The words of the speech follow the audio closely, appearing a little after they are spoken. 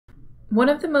One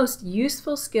of the most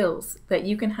useful skills that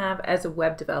you can have as a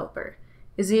web developer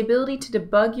is the ability to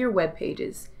debug your web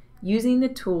pages using the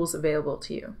tools available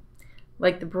to you,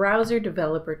 like the browser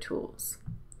developer tools.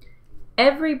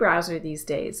 Every browser these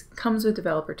days comes with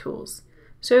developer tools,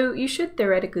 so you should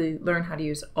theoretically learn how to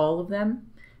use all of them,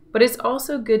 but it's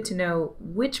also good to know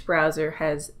which browser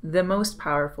has the most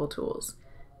powerful tools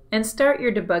and start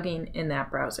your debugging in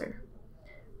that browser.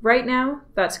 Right now,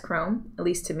 that's Chrome, at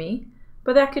least to me,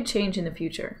 but that could change in the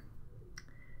future.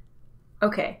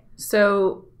 Okay,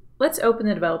 so let's open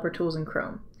the developer tools in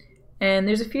Chrome. And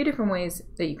there's a few different ways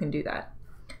that you can do that.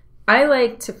 I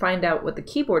like to find out what the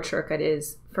keyboard shortcut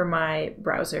is for my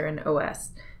browser and OS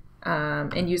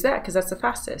and use that because that's the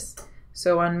fastest.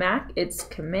 So on Mac, it's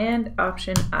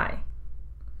Command-Option-I.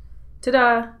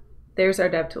 Ta-da! There's our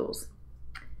DevTools.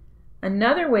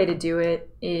 Another way to do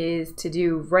it is to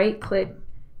do right-click,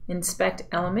 inspect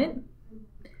element,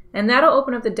 and that'll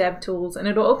open up the DevTools, and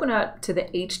it'll open up to the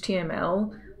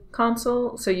HTML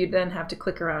console, so you then have to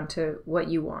click around to what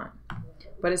you want.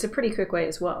 But it's a pretty quick way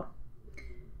as well.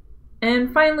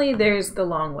 And finally, there's the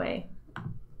long way,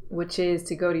 which is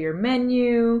to go to your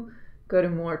menu, go to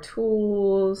More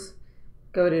Tools,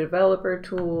 go to Developer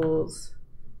Tools,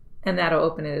 and that'll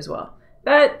open it as well.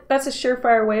 That's a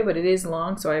surefire way, but it is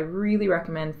long, so I really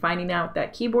recommend finding out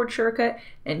that keyboard shortcut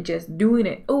and just doing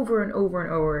it over and over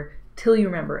and over till you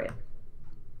remember it.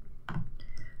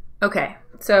 Okay,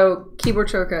 so keyboard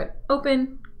shortcut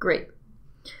open, great.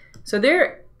 So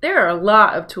there are a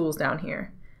lot of tools down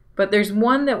here, but there's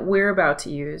one that we're about to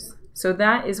use, so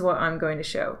that is what I'm going to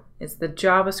show. It's the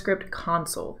JavaScript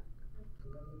Console.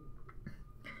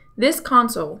 This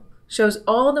console shows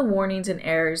all the warnings and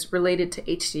errors related to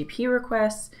HTTP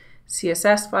requests,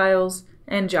 CSS files,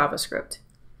 and JavaScript.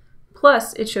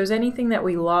 Plus, it shows anything that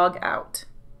we log out.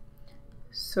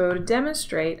 So to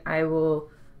demonstrate, I will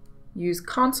use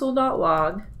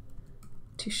console.log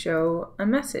to show a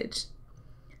message.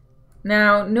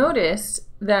 Now notice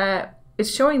that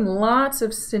it's showing lots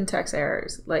of syntax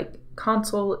errors, like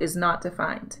console is not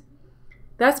defined.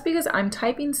 That's because I'm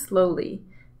typing slowly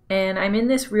and I'm in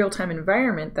this real-time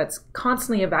environment that's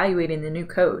constantly evaluating the new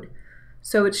code.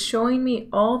 So it's showing me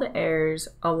all the errors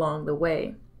along the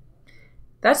way.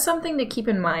 That's something to keep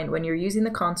in mind when you're using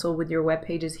the console with your web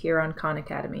pages here on Khan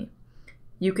Academy.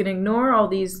 You can ignore all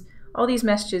these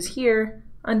messages here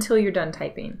until you're done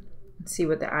typing and see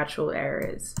what the actual error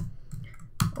is.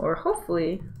 Or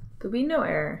hopefully there'll be no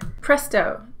error.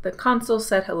 Presto, the console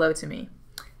said hello to me.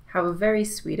 How very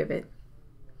sweet of it.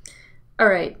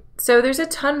 Alright, so there's a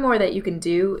ton more that you can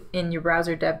do in your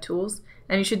browser dev tools,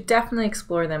 and you should definitely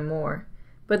explore them more.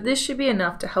 But this should be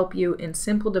enough to help you in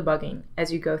simple debugging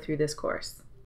as you go through this course.